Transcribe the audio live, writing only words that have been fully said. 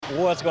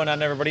What's going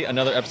on, everybody?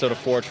 Another episode of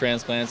Four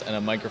Transplants and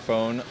a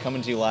Microphone,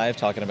 coming to you live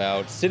talking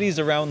about cities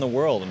around the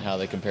world and how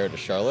they compare to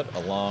Charlotte,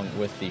 along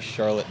with the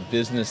Charlotte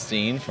business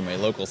scene from a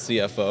local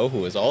CFO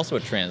who is also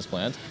a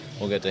transplant.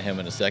 We'll get to him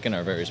in a second,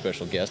 our very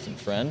special guest and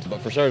friend.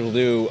 But for starters, we'll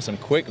do some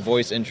quick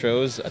voice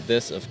intros.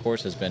 This, of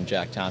course, has been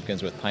Jack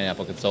Tompkins with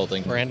Pineapple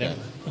Consulting. Brandon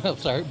with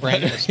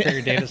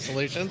Superior Data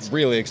Solutions.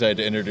 Really excited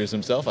to introduce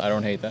himself. I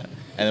don't hate that.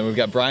 And then we've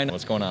got Brian.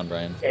 What's going on,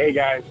 Brian? Hey,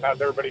 guys.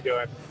 How's everybody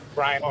doing?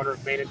 Brian, owner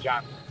of Main &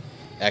 Johnson.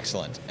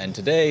 Excellent. And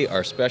today,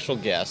 our special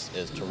guest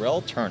is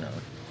Terrell Turner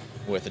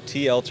with the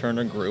TL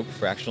Turner Group,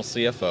 fractional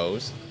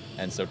CFOs.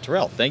 And so,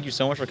 Terrell, thank you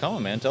so much for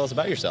coming, man. Tell us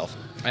about yourself.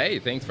 Hey,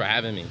 thanks for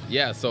having me.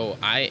 Yeah, so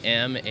I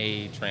am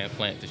a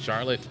transplant to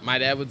Charlotte. My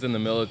dad was in the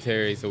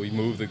military, so we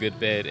moved a good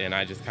bit, and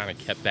I just kind of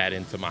kept that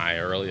into my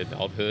early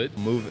adulthood.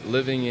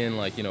 Living in,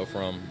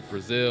 from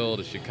Brazil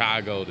to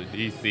Chicago to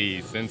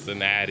DC,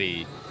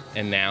 Cincinnati,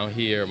 and now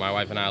here, my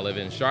wife and I live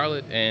in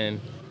Charlotte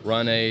and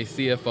run a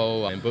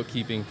CFO and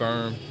bookkeeping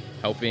firm,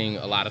 helping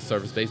a lot of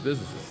service-based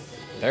businesses.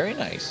 Very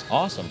nice.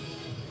 Awesome.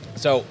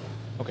 So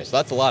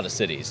that's a lot of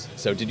cities.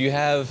 So did you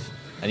have,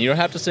 and you don't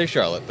have to say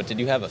Charlotte, but did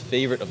you have a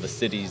favorite of the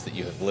cities that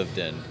you have lived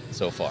in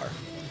so far?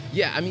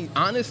 Yeah,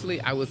 honestly,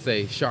 I would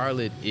say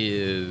Charlotte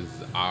is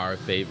our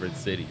favorite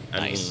city.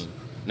 Nice.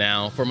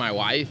 Now, for my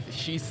wife,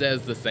 she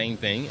says the same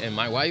thing, and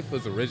my wife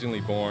was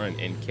originally born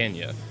in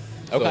Kenya.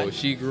 Okay. So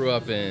she grew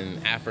up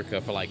in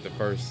Africa for the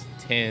first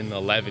 10,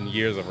 11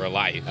 years of her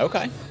life.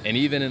 Okay. And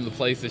even in the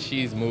places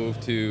she's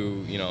moved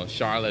to,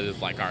 Charlotte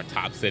is our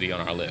top city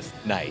on our list.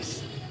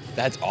 Nice.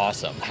 That's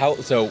awesome.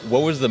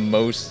 What was the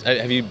most,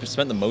 have you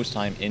spent the most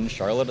time in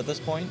Charlotte at this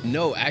point?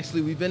 No,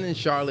 actually, we've been in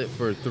Charlotte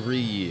for 3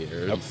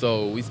 years. Okay.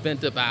 So we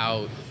spent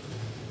about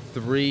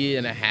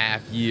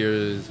 3.5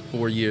 years,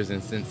 4 years in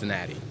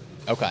Cincinnati.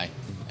 Okay.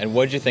 And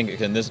what did you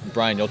think, and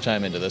Brian, you'll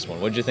chime into this one.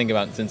 What did you think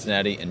about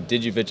Cincinnati, and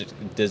did you visit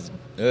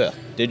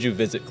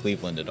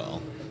Cleveland at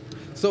all?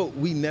 So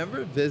we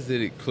never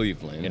visited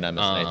Cleveland. You're not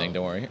missing anything,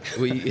 don't worry.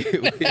 We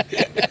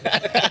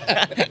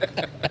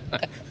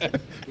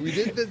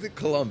did visit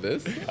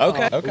Columbus.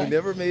 Okay. We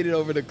never made it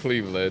over to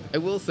Cleveland. I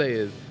will say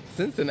is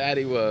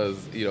Cincinnati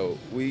was,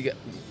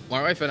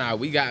 my wife and I,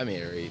 we got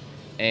married,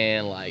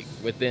 and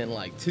within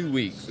 2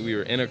 weeks we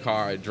were in a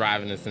car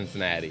driving to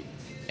Cincinnati.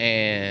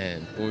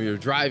 And when we were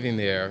driving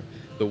there,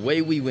 the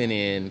way we went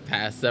in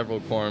past several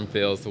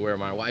cornfields to where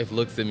my wife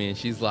looks at me and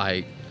she's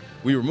like,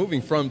 we were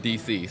moving from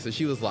DC, so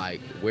she was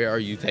like, "Where are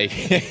you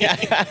taking me?"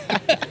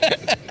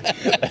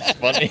 That's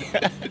funny.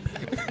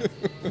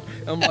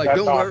 I'm like,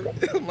 "Don't worry."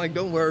 I'm like,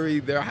 "Don't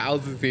worry, there are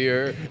houses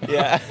here."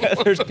 Yeah,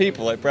 there's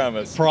people, I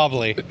promise.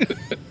 Probably. But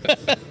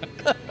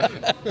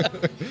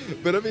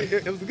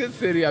it was a good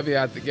city.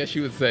 I guess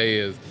you would say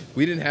is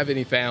we didn't have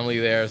any family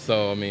there,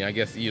 so I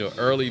guess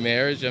early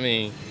marriage.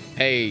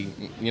 Hey,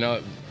 we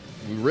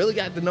really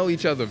got to know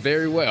each other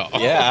very well.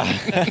 Yeah.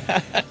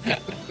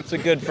 It's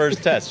a good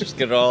first test. Just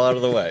get it all out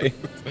of the way.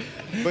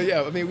 But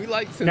yeah, we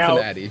like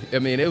Cincinnati.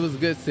 It was a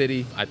good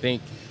city. I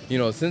think,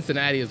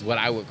 Cincinnati is what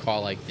I would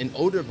call an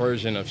older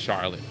version of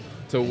Charlotte,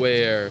 to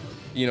where,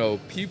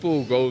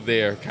 people go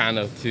there kind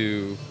of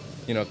to,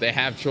 if they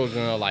have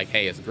children, they're like,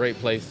 hey, it's a great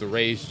place to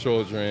raise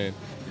children.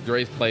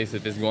 Great place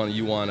if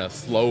you want a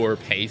slower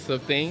pace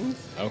of things.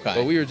 Okay.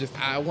 But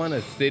I want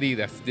a city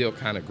that's still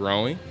kind of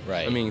growing.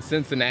 Right.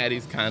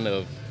 Cincinnati's kind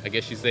of, I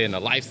guess you say in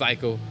the life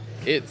cycle,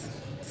 it's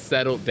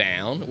settled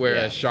down,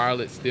 whereas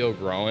Charlotte's still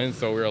growing.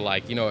 So we were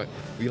like,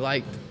 we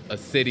liked a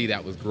city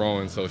that was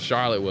growing. So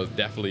Charlotte was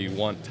definitely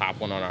top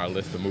one on our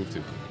list to move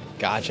to.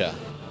 Gotcha.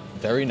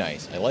 Very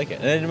nice. I like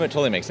it. And it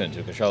totally makes sense, too,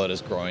 because Charlotte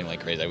is growing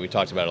like crazy. We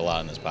talked about it a lot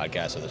on this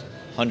podcast. So there's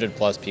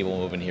 100+ people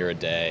moving here a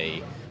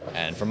day,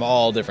 and from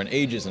all different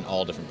ages and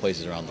all different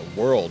places around the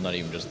world, not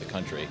even just the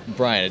country.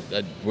 Brian,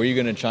 were you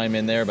going to chime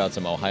in there about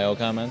some Ohio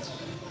comments?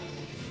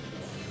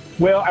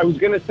 Well, I was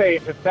going to say,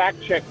 to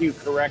fact check you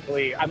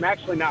correctly, I'm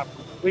actually not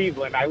from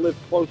Cleveland. I live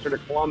closer to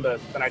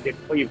Columbus than I did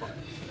Cleveland,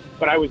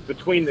 but I was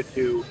between the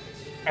two.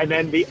 And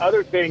then the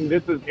other thing,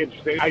 this is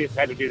interesting. I just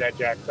had to do that,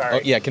 Jack. Sorry.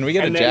 Oh, yeah. Can we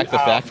get and a then, Jack the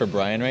fact for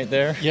Brian right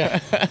there? Yeah.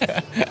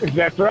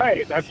 That's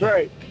right.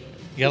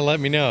 You gotta let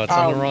me know. It's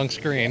on the wrong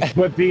screen.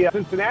 But the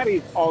Cincinnati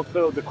is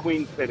also the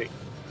Queen City.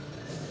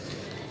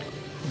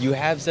 You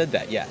have said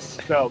that, yes.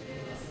 So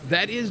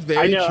that is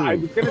very true. I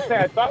was going to say,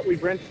 I thought we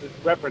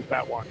referenced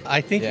that one.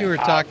 I think you were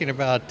talking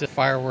about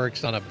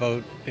fireworks on a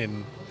boat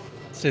in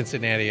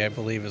Cincinnati, I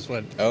believe is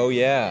what. Oh,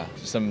 yeah.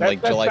 Some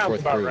that July sounds 4th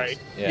about cruise. right.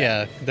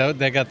 Yeah,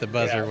 that got the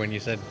buzzer when you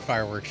said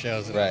fireworks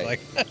shows. And I was like,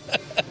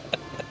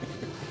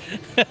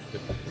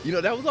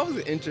 that was always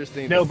an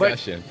interesting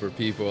discussion for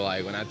people.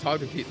 When I tell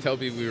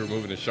people we were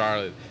moving to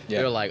Charlotte,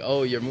 they're like,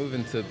 "Oh, you're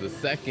moving to the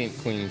second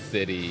Queen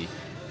City,"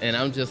 and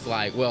I'm just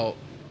like, "Well,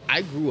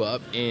 I grew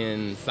up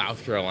in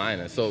South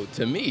Carolina, so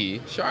to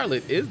me,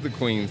 Charlotte is the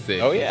Queen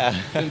City. Oh, yeah.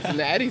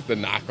 Cincinnati's the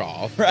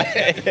knockoff."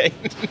 Right.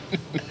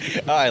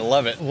 Oh, I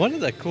love it. One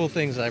of the cool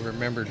things I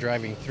remember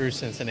driving through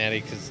Cincinnati,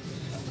 because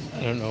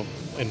I don't know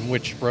in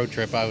which road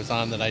trip I was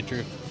on that I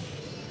drove,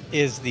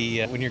 is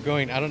when you're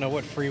going, I don't know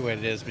what freeway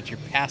it is, but you're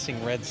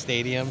passing Red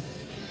Stadium,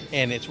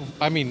 and it's,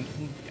 I mean,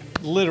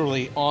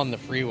 literally on the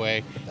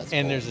freeway. That's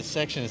and cool. there's a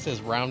section that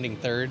says rounding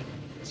third,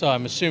 so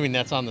I'm assuming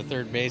that's on the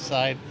third base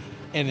side,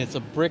 and it's a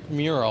brick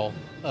mural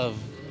of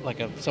like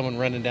someone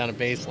running down a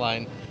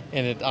baseline,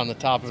 and it on the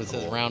top of it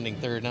says rounding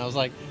third, and I was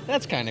like,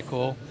 that's kind of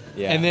cool.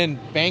 Yeah. And then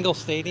Bengal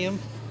Stadium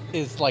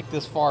is like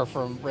this far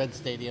from Red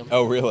Stadium.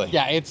 Oh, really?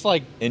 Yeah, it's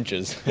like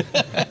Inches.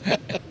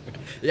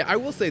 Yeah, I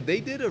will say they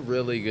did a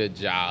really good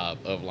job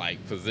of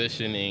like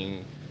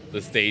positioning the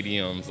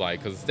stadiums,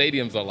 like, because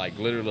stadiums are like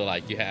literally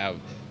like you have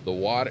the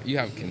water, you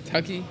have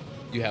Kentucky,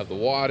 you have the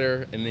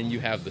water, and then you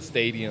have the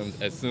stadiums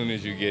as soon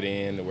as you get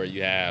in, where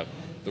you have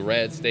the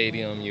Red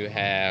Stadium, you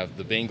have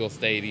the Bengal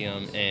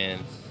Stadium,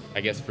 and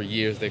I guess for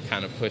years they've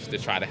kind of pushed to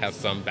try to have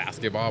some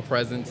basketball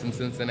presence in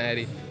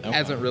Cincinnati. Okay.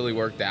 Hasn't really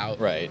worked out.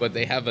 Right. But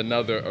they have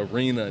another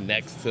arena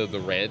next to the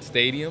Red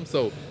Stadium.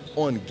 So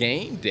on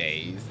game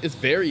days, it's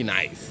very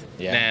nice.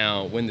 Yeah.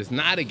 Now, when there's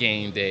not a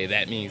game day,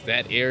 that means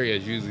that area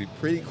is usually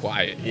pretty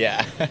quiet.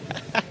 Yeah.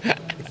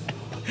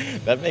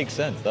 That makes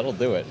sense. That'll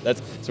do it.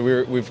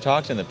 So we've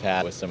talked in the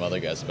past with some other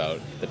guests about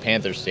the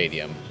Panthers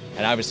Stadium,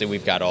 and obviously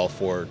we've got all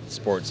 4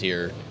 sports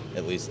here,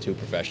 at least 2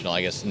 professional,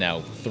 I guess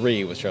now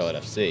 3 with Charlotte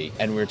FC.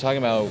 And we were talking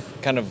about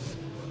kind of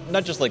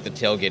not just like the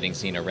tailgating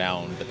scene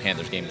around the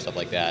Panthers game and stuff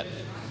like that,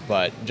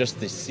 but just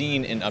the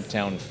scene in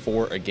Uptown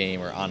for a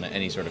game or on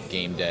any sort of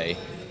game day.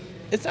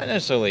 It's not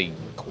necessarily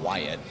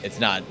quiet. It's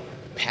not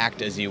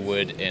packed as you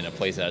would in a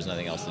place that has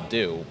nothing else to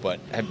do. But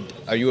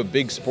are you a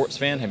big sports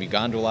fan? Have you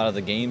gone to a lot of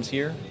the games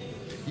here?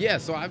 Yeah,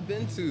 so I've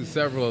been to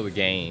several of the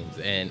games,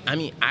 and I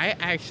mean, I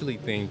actually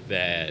think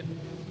that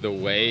the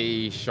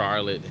way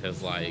Charlotte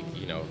has, like,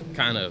 you know,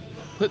 kind of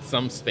put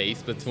some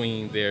space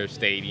between their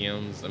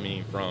stadiums. I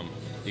mean,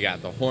 you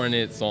got the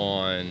Hornets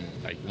on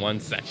like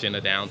one section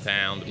of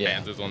downtown, the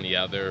Panthers on the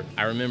other.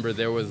 I remember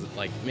there was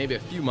like maybe a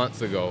few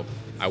months ago,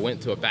 I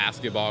went to a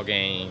basketball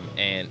game,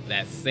 and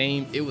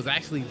it was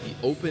actually the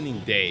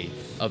opening day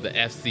of the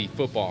FC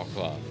football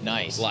club.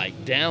 Nice.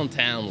 Like,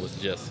 downtown was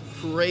just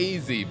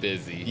crazy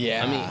busy.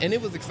 Yeah. I mean, and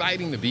it was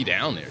exciting to be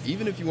down there,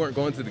 even if you weren't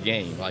going to the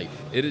game. Like,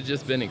 it had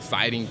just been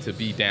exciting to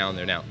be down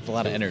there. Now, A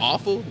lot of energy.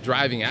 awful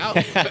driving out.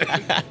 Yep,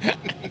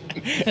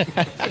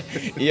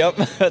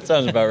 that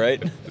sounds about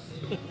right.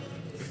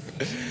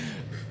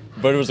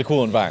 But it was a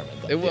cool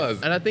environment, though. It was.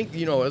 And I think,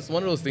 you know, it's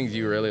one of those things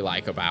you really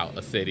like about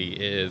a city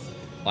is,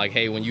 like,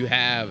 hey, when you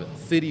have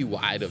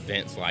citywide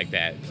events like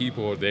that,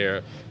 people are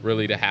there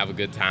really to have a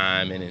good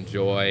time and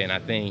enjoy. And I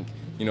think,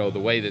 you know, the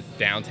way that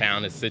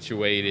downtown is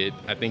situated,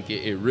 I think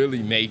it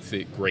really makes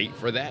it great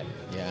for that.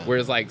 Yeah.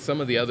 Whereas, like,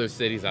 some of the other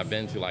cities I've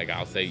been to, like,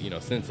 I'll say, you know,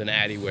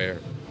 Cincinnati, where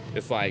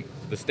it's like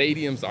the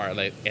stadiums are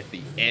like at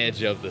the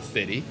edge of the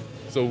city.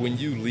 So when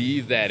you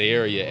leave that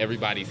area,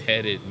 everybody's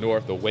headed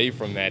north away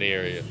from that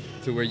area,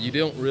 to where you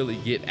don't really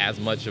get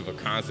as much of a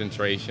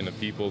concentration of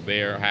people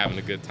there having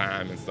a good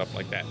time and stuff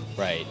like that.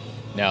 Right.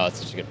 No, that's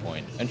such a good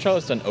point. And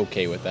Charlotte's done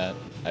okay with that.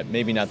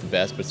 Maybe not the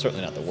best, but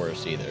certainly not the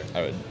worst either.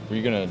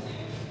 Maybe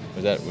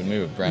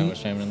Brian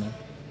was chiming in there?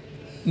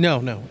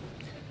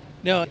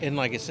 No. And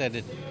like I said,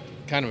 it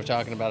kind of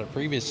talking about it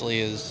previously,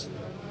 is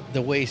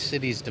the way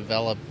cities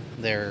develop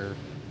their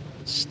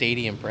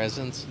stadium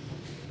presence.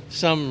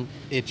 Some,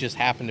 it just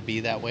happened to be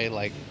that way.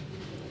 Like,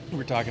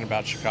 we're talking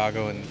about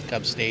Chicago and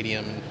Cubs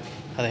Stadium and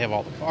how they have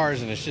all the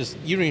bars, and it's just,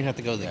 you don't even have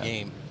to go to the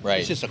game. Right.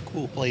 It's just a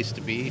cool place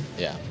to be.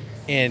 Yeah.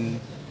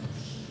 And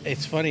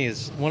it's funny,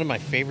 is one of my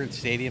favorite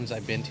stadiums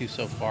I've been to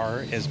so far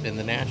has been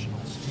the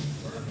Nationals.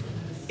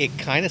 It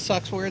kind of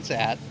sucks where it's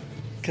at,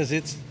 because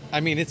it's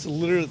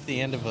literally at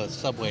the end of a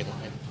subway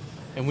line.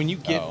 And when you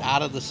get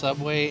out of the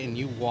subway and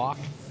you walk,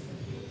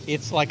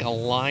 it's like a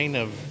line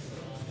of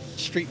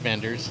street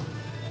vendors.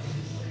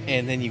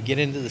 And then you get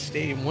into the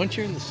stadium. Once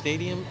you're in the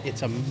stadium,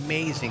 it's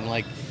amazing.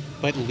 Like,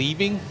 but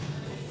leaving,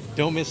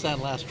 don't miss that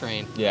last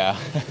train. Yeah.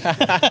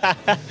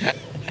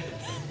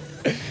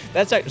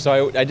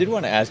 So I did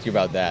want to ask you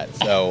about that.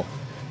 So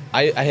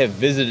I have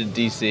visited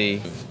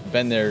DC,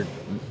 been there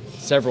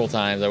several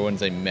times. I wouldn't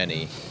say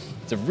many.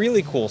 It's a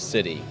really cool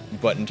city,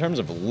 but in terms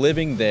of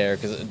living there,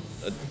 because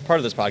part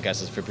of this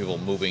podcast is for people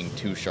moving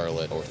to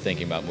Charlotte or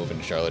thinking about moving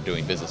to Charlotte,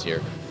 doing business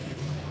here.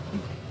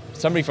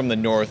 Somebody from the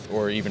north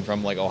or even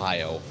from like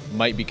Ohio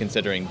might be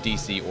considering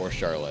DC or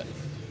Charlotte.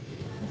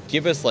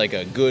 Give us like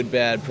a good,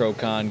 bad, pro,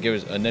 con.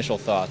 Give us initial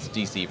thoughts,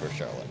 DC versus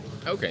Charlotte.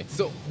 Okay,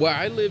 so where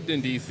I lived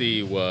in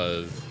DC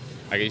was,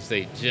 I guess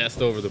you say,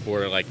 just over the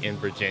border, like in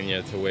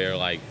Virginia, to where,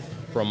 like,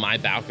 from my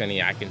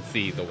balcony I can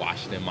see the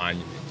Washington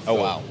Monument. Oh,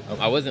 wow.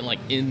 Okay. I wasn't like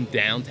in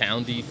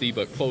downtown DC,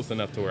 but close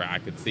enough to where I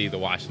could see the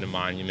Washington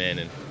Monument.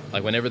 And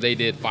like whenever they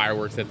did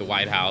fireworks at the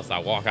White House, I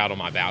walk out on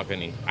my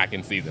balcony, I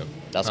can see them.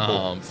 That's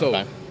cool. So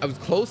Okay. I was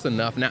close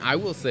enough. Now, I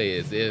will say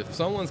is, if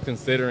someone's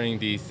considering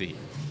DC,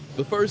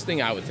 the first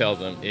thing I would tell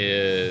them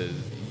is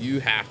you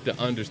have to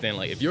understand,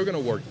 like, if you're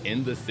going to work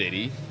in the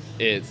city,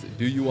 It's,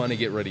 do you want to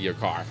get rid of your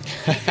car?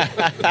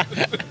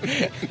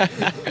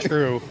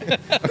 True.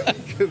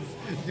 Because,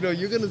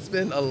 you're going to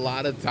spend a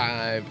lot of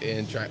time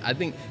in I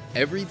think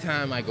every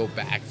time I go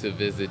back to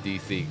visit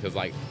D.C., because,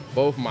 like,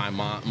 both my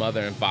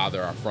mother and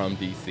father are from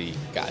D.C.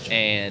 Gotcha.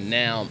 And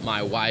now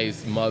my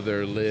wife's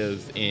mother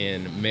lives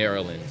in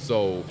Maryland,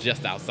 so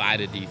just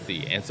outside of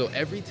D.C. And so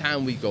every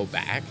time we go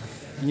back,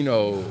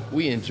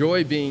 we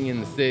enjoy being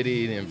in the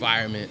city, the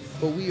environment,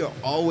 but we are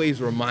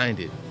always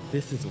reminded,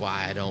 this is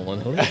why I don't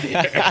want to live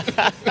here.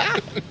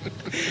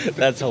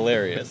 That's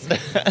hilarious.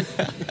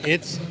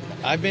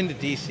 I've been to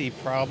DC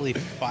probably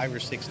 5 or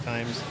 6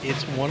 times.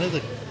 It's one of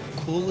the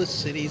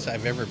coolest cities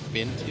I've ever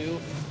been to.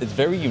 It's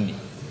very unique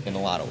in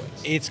a lot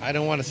of ways. I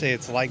don't want to say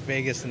it's like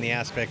Vegas in the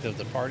aspect of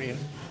the partying,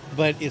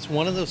 but it's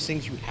one of those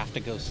things you have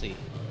to go see.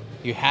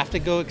 You have to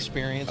go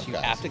experience. You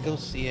have to go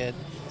see it.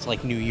 It's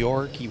like New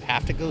York. You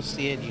have to go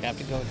see it. You have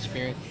to go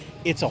experience.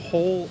 It's a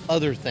whole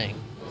other thing.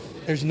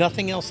 There's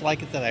nothing else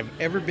like it that I've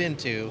ever been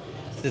to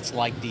that's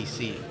like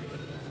DC.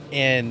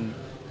 And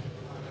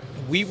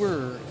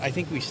I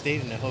think we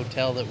stayed in a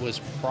hotel that was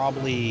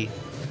probably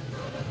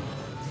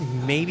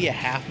maybe a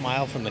half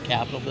mile from the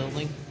Capitol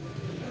building.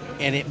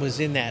 And it was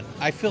in that,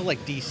 I feel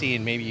like DC,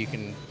 and maybe you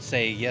can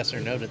say yes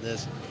or no to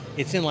this,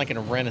 it's in like a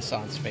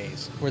Renaissance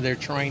phase where they're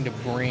trying to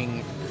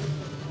bring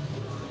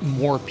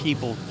more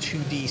people to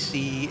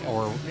DC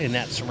or in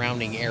that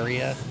surrounding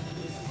area.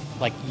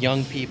 Like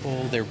young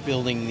people, they're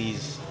building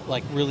these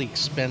like really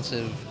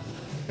expensive,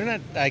 they're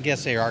not, I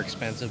guess they are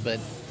expensive, but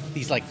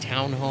these like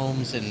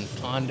townhomes and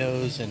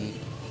condos,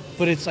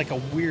 but it's like a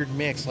weird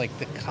mix. Like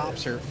the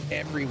cops are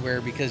everywhere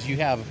because you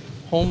have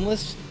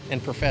homeless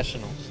and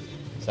professionals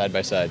Side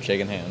by side,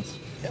 shaking hands.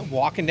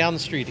 walking down the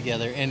street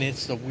together. And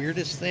it's the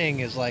weirdest thing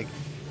is like,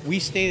 we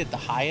stayed at the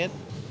Hyatt.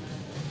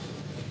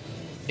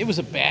 It was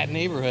a bad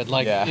neighborhood.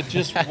 Like it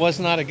just was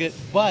not a good,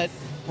 but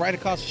right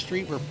across the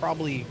street were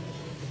probably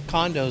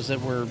condos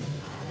that were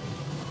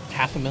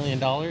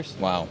 $500,000.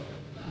 Wow.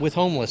 With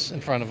homeless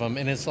in front of them.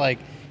 And it's like,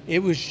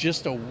 it was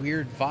just a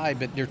weird vibe,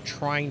 but they're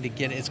trying to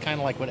get it. It's kind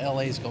of like what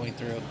LA is going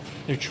through.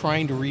 They're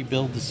trying to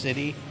rebuild the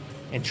city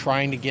and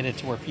trying to get it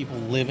to where people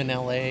live in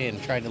LA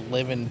and try to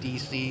live in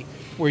DC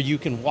where you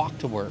can walk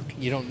to work.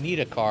 You don't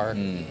need a car.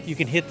 You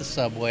can hit the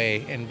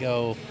subway and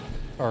go,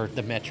 or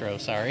the metro,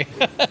 sorry.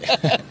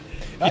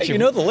 You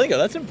know the lingo.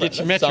 That's impressive. Get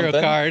your Metro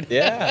something. card.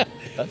 Yeah.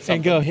 That's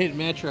And go hit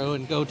Metro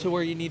and go to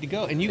where you need to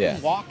go. And you can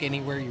walk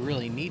anywhere you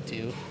really need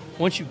to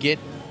once you get,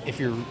 if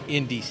you're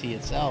in DC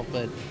itself.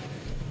 But,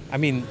 I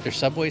mean, their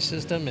subway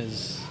system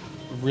is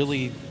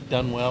really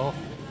done well.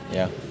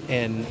 Yeah.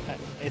 And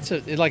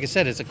like I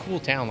said, it's a cool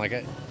town.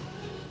 Like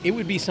it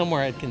would be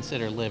somewhere I'd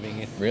consider living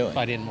if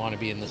I didn't want to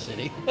be in the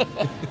city.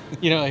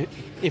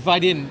 If I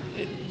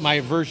didn't, my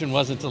aversion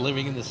wasn't to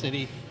living in the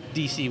city,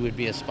 DC would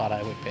be a spot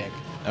I would pick.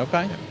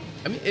 Okay.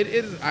 I mean, it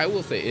is, I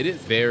will say, it is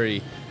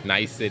very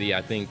nice city.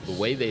 I think the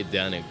way they've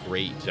done a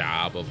great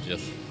job of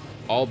just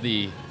all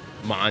the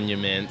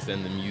monuments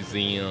and the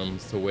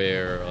museums to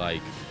where,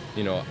 like,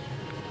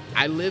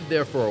 I lived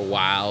there for a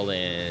while,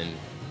 and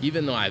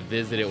even though I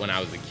visited when I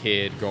was a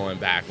kid, going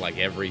back like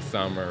every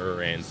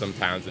summer and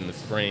sometimes in the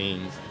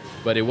springs,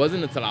 but it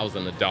wasn't until I was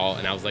an adult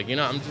and I was like,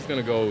 I'm just going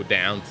to go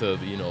down to,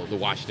 the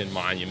Washington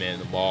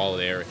Monument, the mall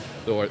there,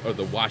 or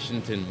the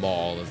Washington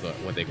Mall is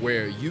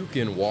where you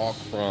can walk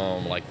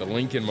from like the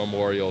Lincoln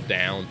Memorial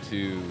down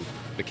to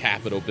the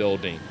Capitol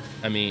building.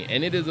 I mean,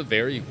 and it is a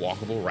very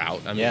walkable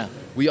route. I mean,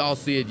 we all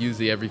see it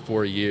usually every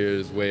 4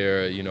 years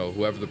where,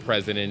 whoever the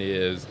president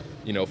is,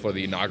 for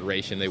the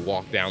inauguration, they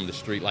walk down the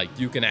street. Like,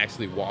 you can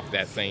actually walk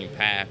that same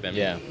path. I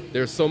mean,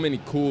 there's so many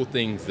cool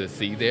things to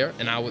see there.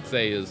 And I would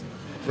say is,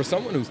 for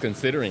someone who's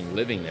considering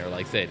living there,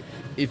 like I said,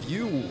 if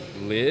you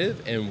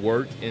live and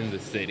work in the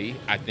city,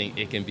 I think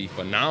it can be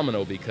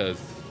phenomenal because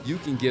you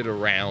can get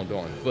around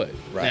on foot.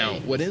 Right. Now,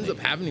 what ends up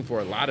happening for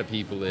a lot of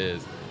people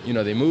is,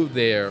 they move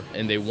there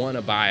and they want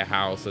to buy a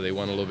house or they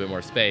want a little bit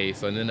more space,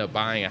 so they end up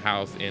buying a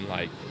house in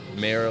like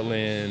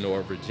Maryland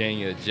or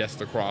Virginia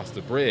just across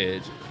the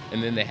bridge,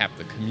 and then they have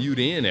to commute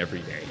in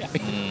every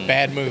day.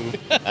 Bad move.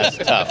 That's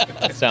tough.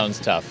 That sounds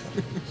tough.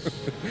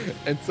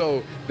 And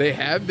so they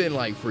have been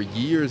like, for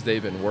years,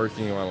 they've been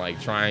working on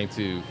like trying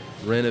to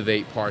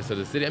renovate parts of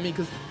the city. I mean,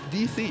 because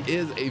DC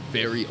is a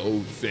very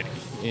old city.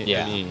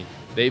 I mean,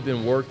 they've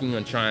been working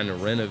on trying to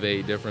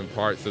renovate different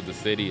parts of the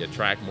city,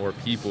 attract more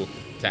people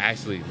to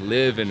actually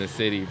live in the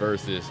city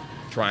versus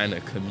trying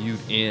to commute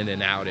in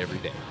and out every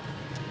day.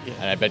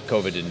 And I bet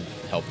COVID didn't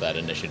help that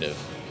initiative.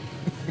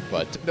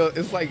 But no,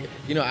 it's like,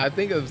 I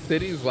think of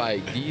cities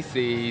like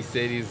DC,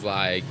 cities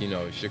like,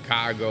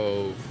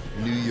 Chicago,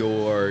 New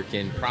York,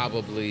 and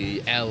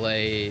probably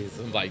LA.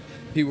 So like,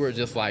 people are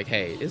just like,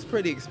 hey, it's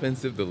pretty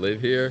expensive to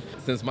live here.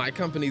 Since my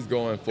company's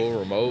going full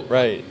remote,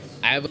 right?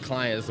 I have a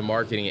client that's a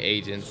marketing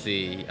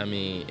agency,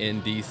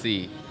 in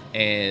DC,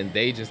 and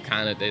they just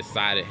kind of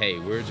decided, hey,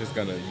 we're just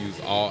going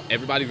to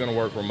everybody's going to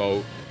work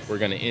remote. We're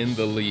going to end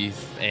the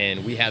lease,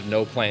 and we have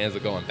no plans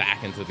of going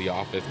back into the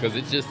office because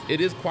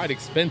it is quite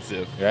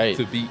expensive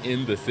to be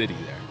in the city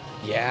there.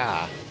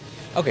 Yeah.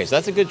 Okay, so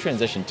that's a good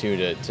transition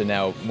too to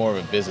now more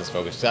of a business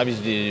focus. 'Cause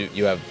obviously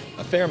you have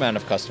a fair amount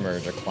of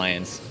customers or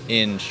clients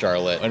in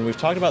Charlotte, and we've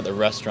talked about the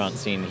restaurant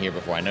scene here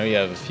before. I know you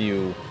have a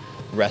few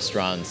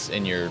restaurants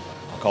in your,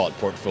 I'll call it,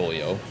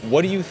 portfolio.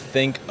 What do you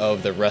think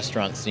of the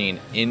restaurant scene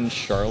in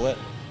Charlotte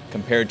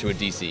compared to a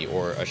DC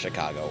or a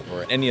Chicago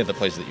or any of the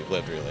places that you've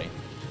lived, really?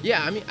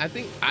 Yeah, I mean, I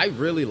think I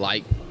really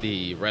like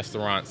the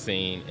restaurant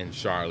scene in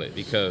Charlotte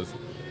because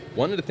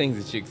one of the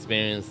things that you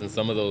experience in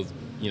some of those,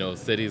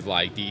 cities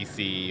like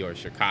DC or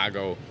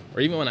Chicago,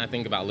 or even when I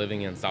think about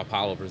living in Sao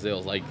Paulo, Brazil,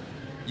 is like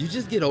you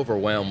just get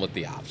overwhelmed with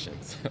the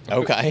options.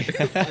 Okay.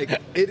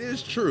 Like, it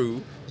is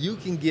true. You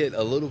can get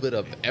a little bit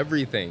of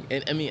everything.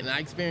 And I mean, and I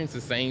experienced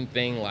the same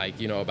thing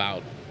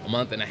about a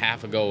month and a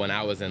half ago when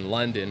I was in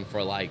London for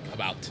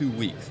about 2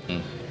 weeks.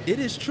 It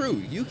is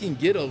true. You can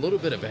get a little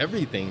bit of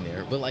everything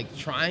there, but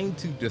trying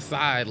to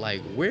decide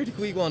where do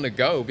we want to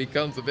go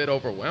becomes a bit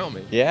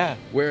overwhelming. Yeah.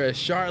 Whereas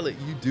Charlotte,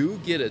 you do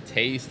get a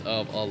taste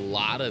of a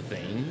lot of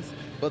things,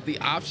 but the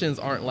options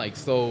aren't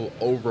so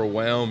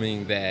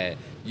overwhelming that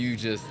you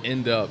just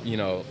end up,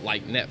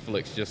 like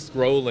Netflix, just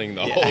scrolling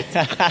the whole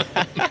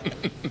time.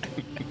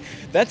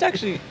 That's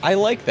actually, I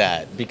like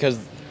that because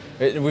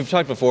we've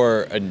talked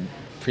before in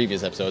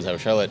previous episodes how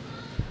Charlotte,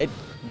 it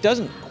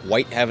doesn't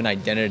quite have an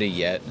identity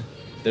yet.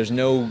 There's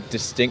no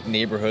distinct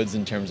neighborhoods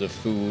in terms of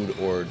food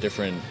or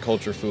different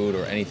culture food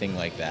or anything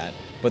like that.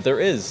 But there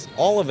is,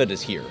 all of it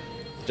is here,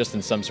 just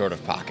in some sort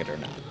of pocket or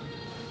not.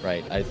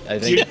 Right? I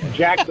think.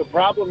 Jack, the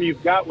problem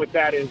you've got with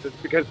that is it's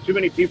because too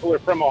many people are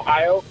from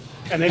Ohio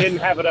and they didn't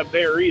have it up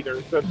there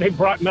either. So they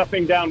brought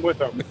nothing down with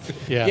them.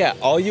 Yeah,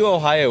 all you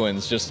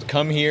Ohioans just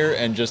come here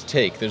and just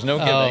take. There's no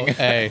giving. Oh,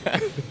 hey.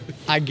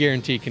 I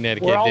guarantee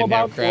Connecticut We're all didn't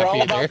about, have crap we're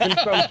all either.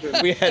 about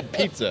consumption. We had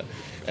pizza,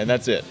 and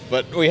that's it.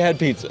 But we had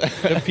pizza.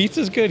 The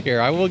pizza's good here.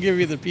 I will give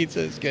you the pizza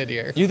is good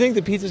here. You think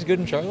the pizza's good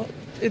in Charlotte?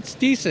 It's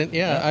decent,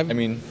 yeah.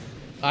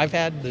 I've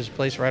there's a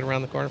place right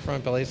around the corner from my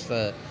place,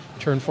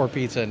 Turn 4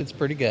 Pizza, and it's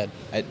pretty good.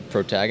 at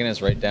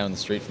Protagonist, right down the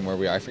street from where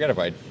we are. I forgot if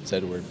I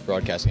said we're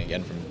broadcasting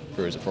again from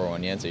Brewers at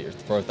 401 Yancey or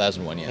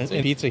 4001 Yancey.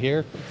 And pizza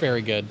here,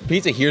 very good.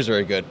 Pizza here is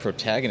very good.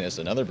 Protagonist,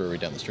 another brewery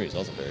down the street, is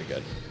also very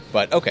good.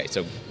 But okay,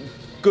 so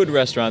good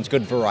restaurants,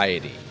 good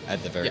variety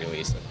at the very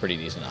least, pretty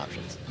decent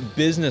options.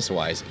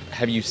 Business-wise,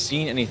 have you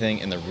seen anything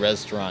in the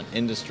restaurant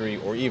industry,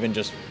 or even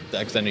just,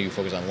 because I know you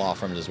focus on law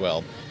firms as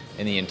well,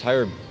 in the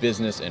entire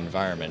business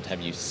environment, have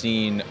you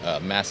seen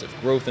massive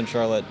growth in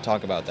Charlotte?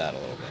 Talk about that a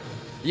little bit.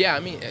 Yeah,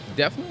 I mean,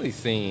 definitely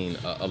seen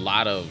a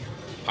lot of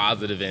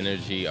positive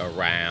energy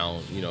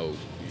around,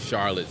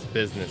 Charlotte's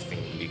business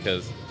scene,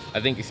 because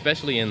I think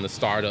especially in the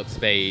startup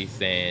space,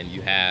 and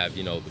you have,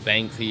 the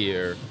banks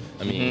here.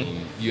 I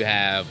mean, you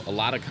have a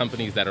lot of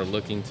companies that are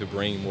looking to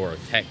bring more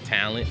tech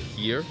talent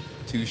here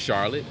to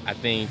Charlotte, I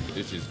think,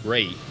 which is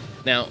great.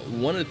 Now,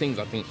 one of the things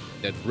I think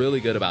that's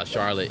really good about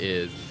Charlotte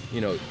is,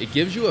 it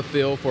gives you a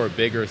feel for a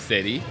bigger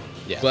city,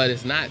 but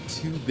it's not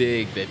too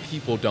big that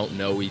people don't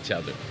know each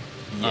other.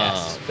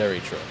 Yes, very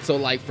true. So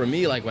for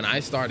me, when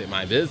I started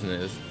my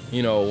business,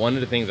 one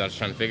of the things I was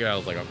trying to figure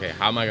out was okay,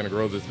 how am I going to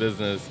grow this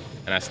business?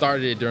 And I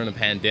started it during the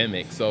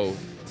pandemic. So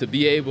to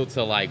be able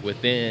to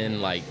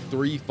within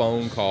 3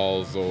 phone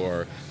calls,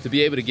 or to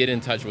be able to get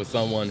in touch with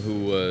someone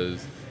who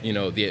was,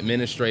 the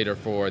administrator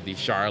for the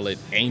Charlotte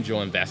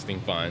Angel Investing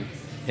Fund,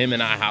 him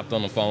and I hopped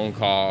on a phone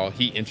call.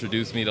 He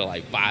introduced me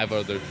to 5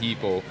 other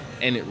people,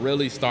 and it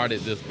really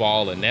started this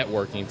ball of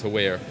networking to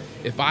where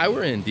if I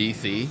were in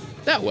DC,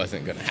 that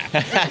wasn't going to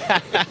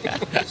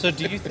happen. So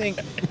do you think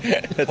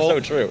That's so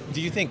true.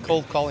 Do you think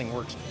cold calling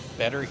works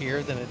better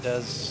here than it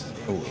does?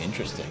 Oh,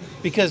 interesting.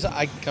 Because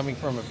coming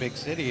from a big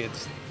city,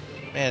 it's,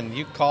 man,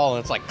 you call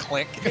and it's like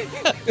click.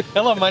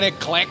 Hello, my name,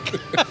 click.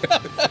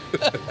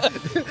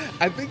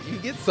 I think you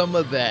get some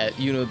of that,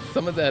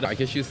 I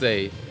guess you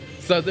say,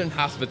 Southern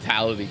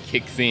hospitality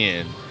kicks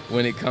in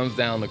when it comes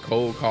down to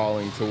cold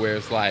calling, to where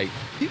it's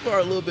people are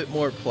a little bit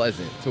more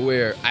pleasant, to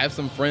where I have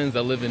some friends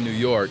that live in New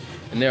York,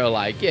 and they're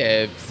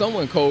if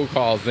someone cold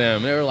calls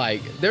them,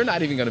 they're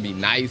not even going to be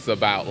nice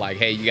about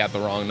hey, you got the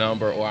wrong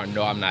number, or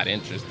no, I'm not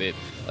interested.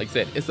 Like I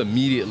said, it's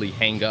immediately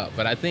hang up.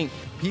 But I think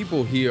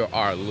people here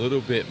are a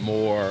little bit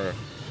more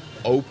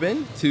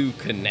open to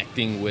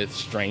connecting with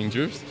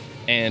strangers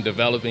and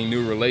developing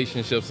new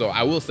relationships. So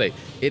I will say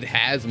it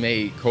has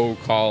made cold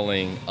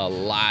calling a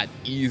lot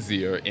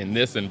easier in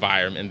this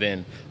environment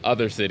than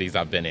other cities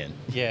I've been in.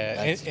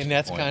 Yeah, and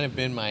that's kind of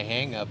been my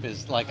hang up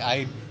is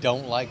I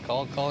don't like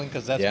cold calling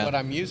because that's what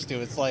I'm used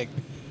to. It's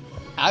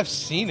I've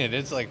seen it.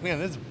 It's man,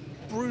 that's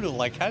brutal.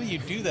 How do you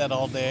do that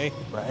all day?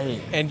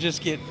 Right. And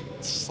just get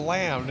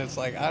slammed. It's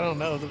I don't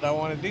know that I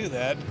want to do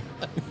that.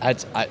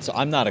 So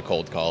I'm not a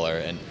cold caller,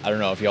 and I don't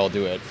know if y'all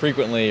do it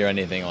frequently or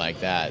anything like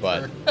that,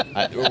 but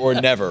or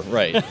never,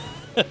 right?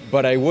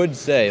 But I would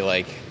say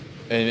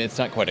and it's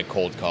not quite a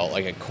cold call,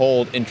 a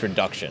cold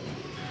introduction,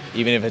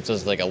 even if it's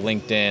just a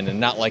LinkedIn, and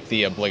not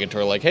the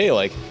obligatory hey,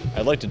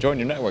 I'd like to join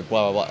your network,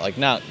 blah blah blah,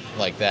 not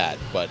like that,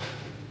 but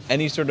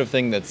any sort of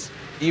thing that's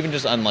even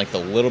just on the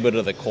little bit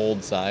of the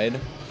cold side.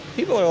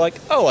 People are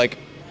oh,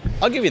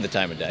 I'll give you the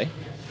time of day.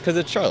 because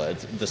it's Charlotte.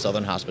 The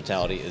Southern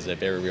hospitality is a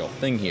very real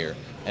thing here,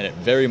 and it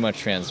very much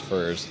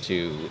transfers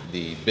to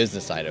the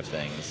business side of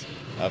things.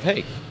 Of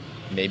hey,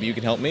 maybe you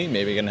can help me,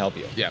 maybe I can help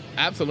you. Yeah,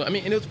 absolutely. I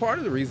mean, and it was part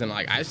of the reason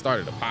like I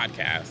started a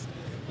podcast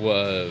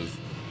was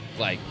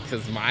like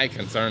because my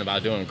concern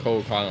about doing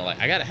cold calling, like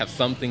I got to have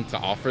something to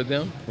offer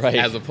them, Right.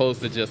 as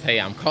opposed to just hey,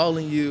 I'm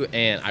calling you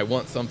and I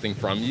want something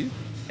from you.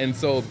 And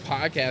so the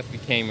podcast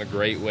became a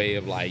great way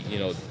of like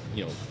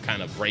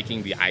kind of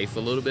breaking the ice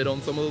a little bit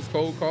on some of those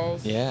cold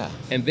calls. Yeah.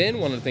 And then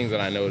one of the things that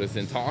I noticed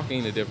in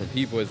talking to different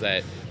people is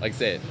that, like I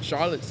said,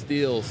 Charlotte's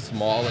still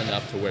small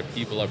enough to where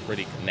people are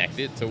pretty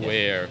connected to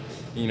where,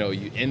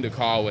 you end a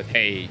call with,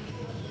 hey,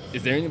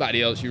 is there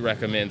anybody else you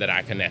recommend that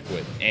I connect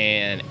with?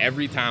 And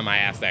every time I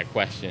ask that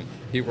question,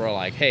 people are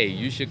like, hey,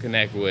 you should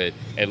connect with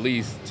at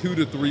least 2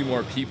 to 3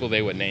 more people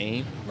they would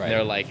name. Right. And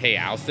they're like, hey,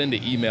 I'll send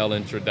an email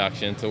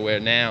introduction to where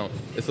now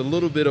it's a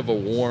little bit of a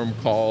warm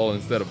call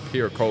instead of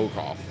pure cold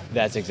call.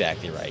 That's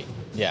exactly right.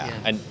 Yeah.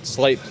 Yeah. And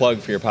slight plug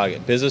for your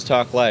pocket. Business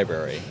Talk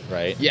Library,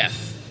 right? Yes.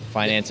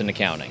 Finance and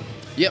accounting.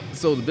 Yep.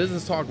 So the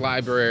Business Talk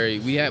Library,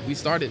 we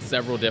started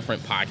several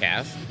different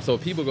podcasts. So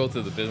if people go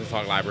to the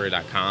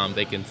businesstalklibrary.com,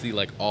 they can see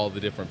like all the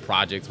different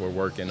projects we're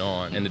working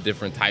on and the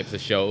different types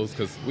of shows,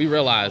 because we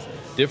realize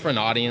different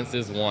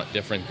audiences want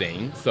different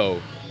things.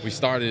 So we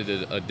started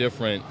a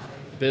different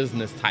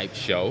business type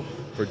show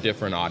for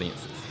different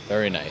audiences.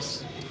 Very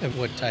nice. And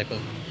what type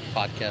of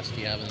podcast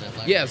do you have in that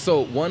library? Yeah,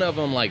 so one of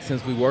them, like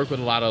since we work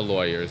with a lot of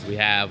lawyers, we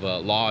have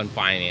law and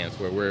finance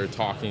where we're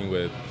talking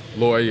with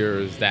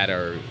lawyers that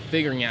are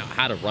figuring out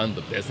how to run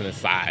the business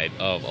side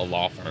of a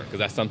law firm, because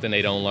that's something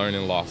they don't learn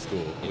in law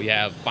school. We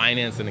have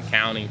finance and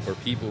accounting for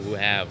people who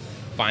have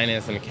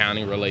finance and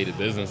accounting related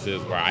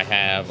businesses, where I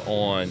have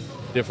on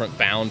different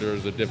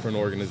founders of different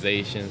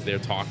organizations. They're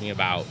talking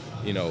about,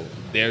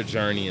 their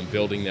journey in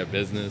building their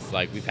business.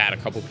 Like we've had a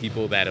couple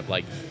people that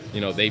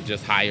have they've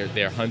just hired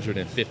their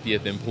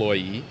 150th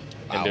employee.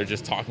 Wow. And they're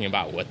just talking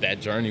about what that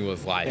journey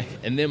was like.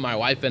 And then my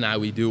wife and I,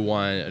 we do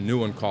a new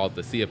one called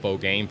the CFO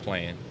Game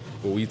Plan,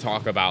 where we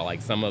talk about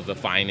like some of the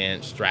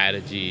finance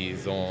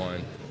strategies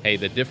on, hey,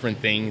 the different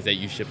things that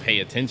you should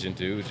pay attention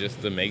to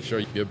just to make sure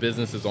your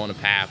business is on a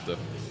path to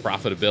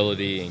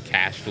profitability and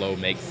cash flow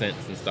makes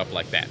sense and stuff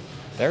like that.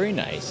 Very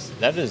nice.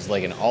 That is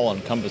like an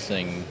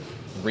all-encompassing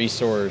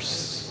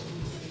resource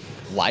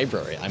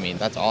library. I mean,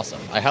 that's awesome.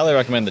 I highly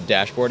recommend the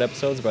dashboard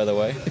episodes, by the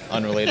way,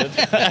 unrelated.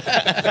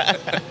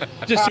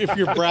 Just if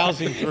you're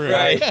browsing through.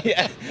 Right.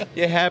 Yeah.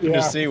 You happen to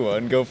Yeah. see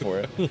one, go for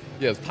it.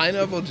 Yes,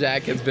 Pineapple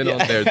Jack has been on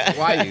there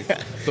twice,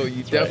 so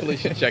you definitely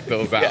should check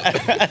those out.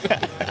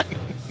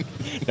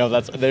 No,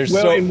 there's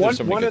Well, so and there's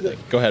so many one good of the-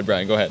 things. Go ahead,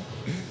 Brian. Go ahead.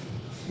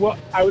 Well,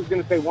 I was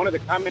going to say one of the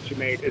comments you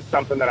made is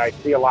something that I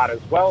see a lot as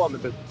well on the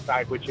business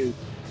side, which is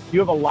you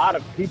have a lot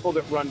of people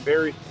that run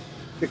very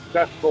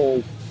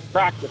successful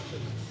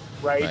practices,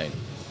 right?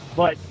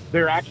 But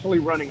they're actually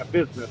running a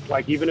business.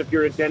 Like even if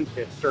you're a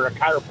dentist or a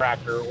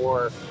chiropractor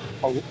or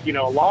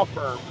a law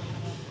firm,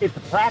 it's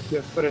a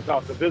practice, but it's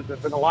also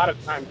business. And a lot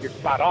of times you're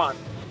spot on.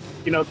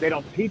 They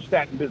don't teach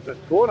that in business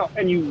school,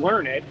 and you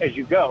learn it as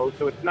you go.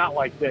 So it's not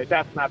like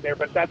that's not there.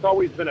 But that's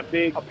always been a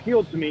big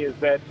appeal to me, is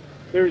that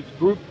there's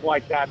groups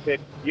like that,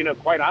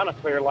 quite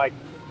honestly, are like,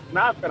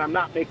 not that I'm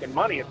not making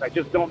money, it's I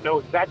just don't know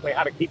exactly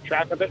how to keep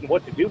track of it and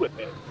what to do with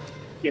it.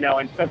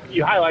 And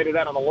you highlighted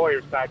that on the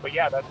lawyer side, but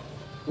yeah,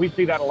 we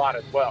see that a lot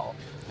as well.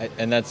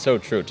 And that's so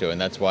true, too. And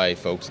that's why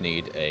folks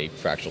need a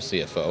fractional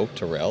CFO,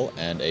 Terrell,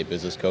 and a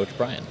business coach,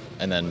 Brian.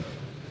 And then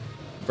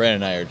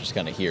Brandon and I are just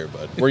kind of here,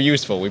 but we're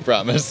useful, we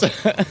promise.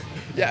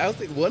 Yeah,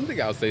 one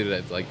thing I'll say to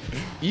that is like,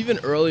 even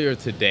earlier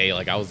today,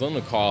 like I was on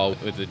the call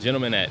with a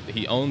gentleman that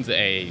he owns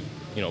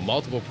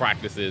multiple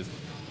practices.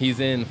 He's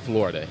in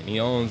Florida and he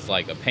owns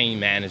like a pain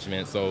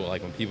management. So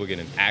like when people get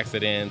in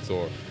accidents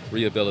or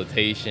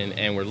rehabilitation,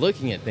 and we're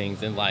looking at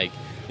things and like,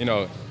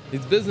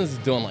 his business is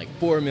doing like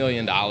 $4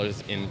 million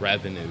in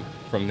revenue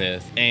from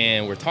this.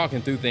 And we're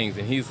talking through things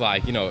and he's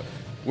like,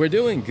 we're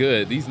doing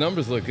good. These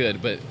numbers look good,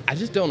 but I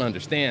just don't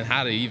understand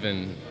how to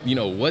even,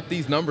 what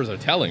these numbers are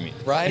telling me.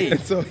 Right.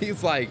 And so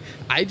he's like,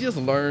 I just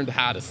learned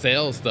how to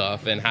sell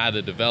stuff and how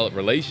to develop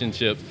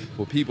relationships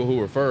with people who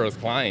refer as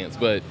clients,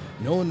 but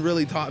no one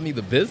really taught me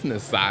the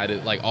business side,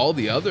 like all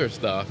the other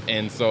stuff.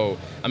 And so,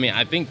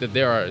 I think that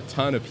there are a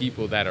ton of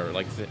people that are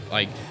like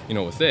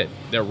was said,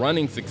 they're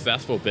running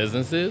successful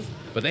businesses,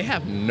 but they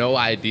have no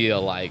idea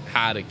like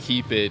how to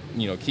keep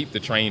the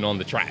train on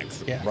the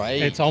tracks. Yeah.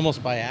 Right. It's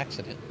almost by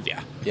accident.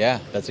 Yeah. Yeah,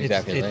 that's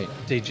exactly right.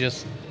 They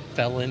just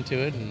fell into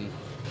it, and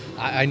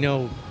I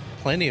know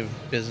plenty of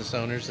business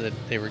owners that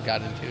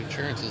got into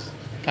insurance as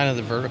kind of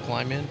the vertical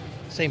I'm in.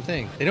 Same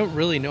thing. They don't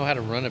really know how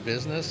to run a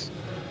business.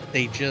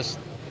 They just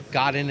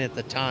got in at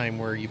the time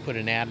where you put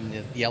an ad in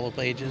the yellow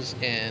pages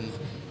and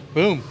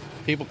boom,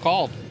 people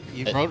called.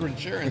 You wrote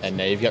insurance. And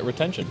now you've got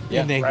retention.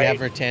 Yeah. And they Right. have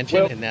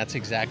retention, Well- and that's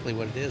exactly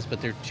what it is.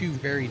 But they're two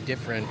very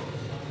different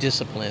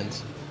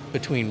disciplines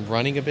between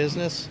running a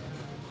business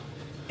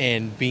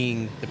and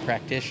being the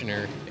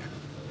practitioner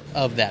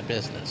of that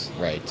business.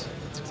 Right.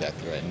 That's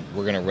exactly right. And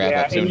we're going to wrap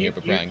up soon and here,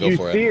 but Brian, go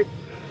for see it.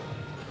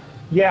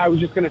 Yeah, I was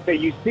just going to say,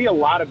 you see a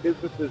lot of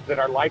businesses that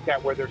are like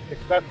that, where they're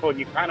successful, and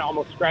you kind of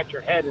almost scratch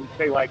your head and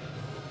say, like,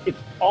 it's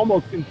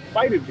almost in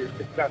spite of you're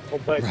successful.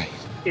 But Right.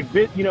 if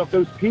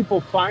those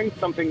people find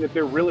something that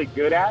they're really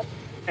good at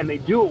and they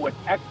do it with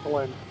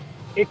excellence,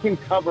 it can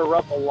cover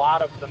up a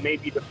lot of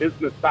maybe the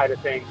business side of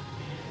things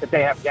that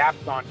they have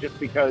gaps on, just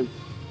because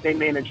they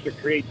managed to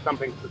create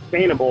something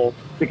sustainable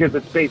because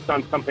it's based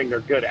on something they're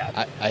good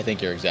at. I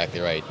think you're exactly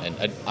right.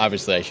 And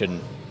obviously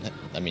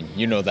I mean,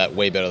 you know that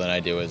way better than I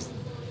do as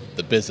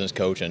the business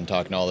coach and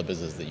talking all the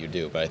business that you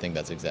do, but I think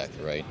that's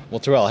exactly right. Well,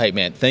 Terrell, hey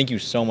man, thank you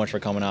so much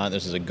for coming on.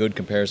 This is a good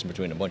comparison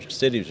between a bunch of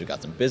cities. We've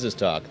got some business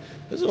talk.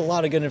 This is a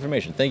lot of good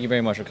information. Thank you very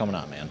much for coming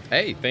on, man.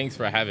 Hey, thanks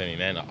for having me,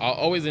 man. I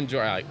always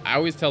enjoy, I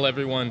always tell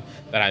everyone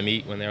that I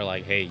meet when they're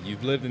like, hey,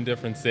 you've lived in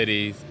different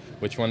cities.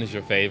 Which one is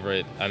your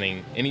favorite? I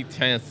mean, any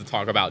chance to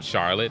talk about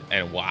Charlotte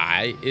and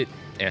why it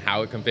and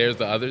how it compares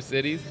to other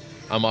cities,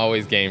 I'm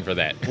always game for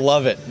that.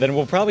 Love it. Then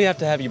we'll probably have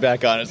to have you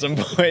back on at some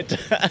point.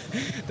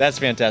 That's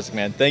fantastic,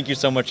 man. Thank you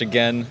so much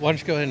again. Why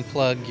don't you go ahead and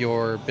plug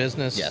your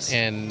business Yes,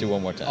 and do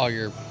one more time. all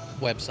your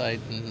website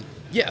and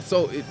Yeah,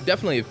 so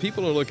definitely, if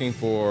people are looking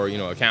for,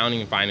 accounting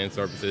and finance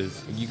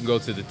services, you can go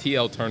to the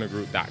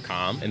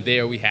tlturnergroup.com, and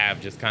there we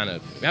have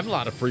we have a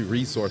lot of free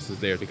resources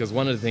there, because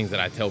one of the things that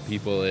I tell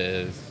people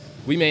is,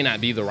 we may not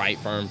be the right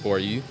firm for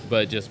you,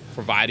 but just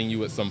providing you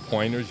with some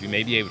pointers, you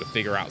may be able to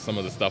figure out some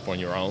of the stuff on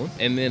your own.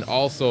 And then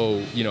also,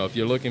 if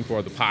you're looking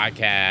for the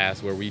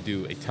podcast where we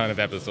do a ton of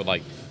episodes,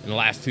 like in the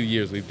last 2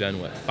 years, we've done,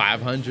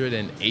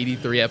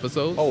 583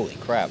 episodes? Holy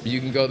crap. You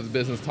can go to the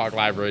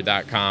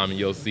businesstalklibrary.com and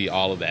you'll see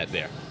all of that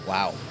there.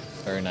 Wow.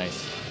 Very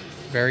nice.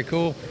 very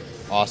cool.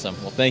 Awesome.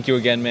 Well, thank you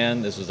again,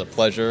 man. This was a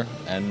pleasure,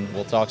 and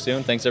we'll talk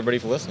soon. Thanks, everybody,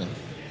 for listening.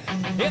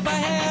 If I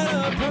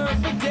had a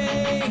perfect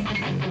day,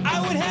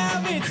 I would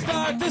have it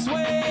start this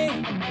way.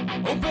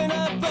 Open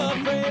up the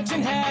fridge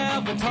and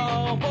have a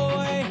tall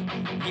boy,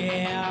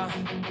 yeah.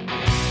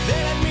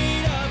 Then I'd meet